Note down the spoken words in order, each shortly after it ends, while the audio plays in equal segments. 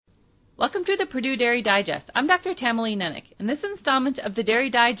Welcome to the Purdue Dairy Digest. I'm Dr. Tamalee Nennick. In this installment of the Dairy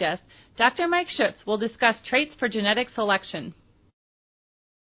Digest, Dr. Mike Schutz will discuss traits for genetic selection.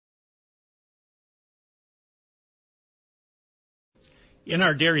 In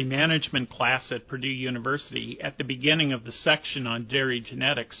our dairy management class at Purdue University, at the beginning of the section on dairy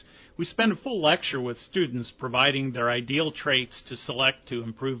genetics, we spend a full lecture with students providing their ideal traits to select to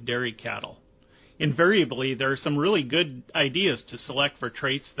improve dairy cattle. Invariably, there are some really good ideas to select for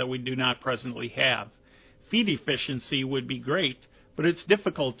traits that we do not presently have. Feed efficiency would be great, but it's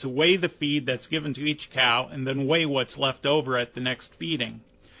difficult to weigh the feed that's given to each cow and then weigh what's left over at the next feeding.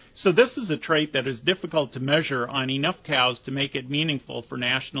 So this is a trait that is difficult to measure on enough cows to make it meaningful for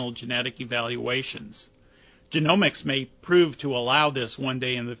national genetic evaluations. Genomics may prove to allow this one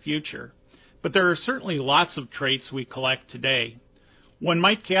day in the future, but there are certainly lots of traits we collect today. One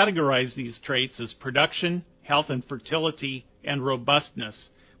might categorize these traits as production, health and fertility, and robustness,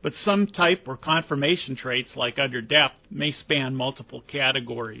 but some type or conformation traits like udder depth may span multiple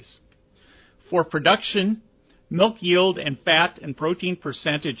categories. For production, milk yield and fat and protein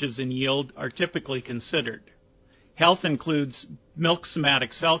percentages in yield are typically considered. Health includes milk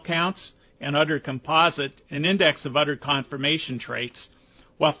somatic cell counts and udder composite, an index of udder conformation traits,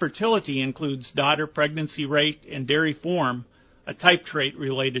 while fertility includes daughter pregnancy rate and dairy form, a type trait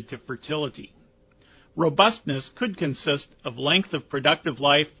related to fertility. Robustness could consist of length of productive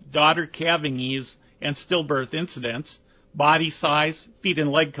life, daughter calving ease, and stillbirth incidence, body size, feet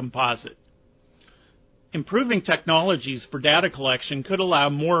and leg composite. Improving technologies for data collection could allow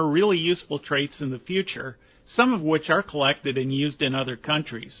more really useful traits in the future, some of which are collected and used in other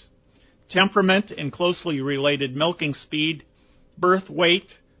countries. Temperament and closely related milking speed, birth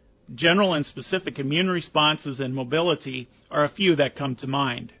weight, general and specific immune responses, and mobility are a few that come to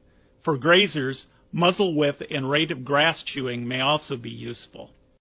mind. For grazers, muzzle width and rate of grass chewing may also be useful.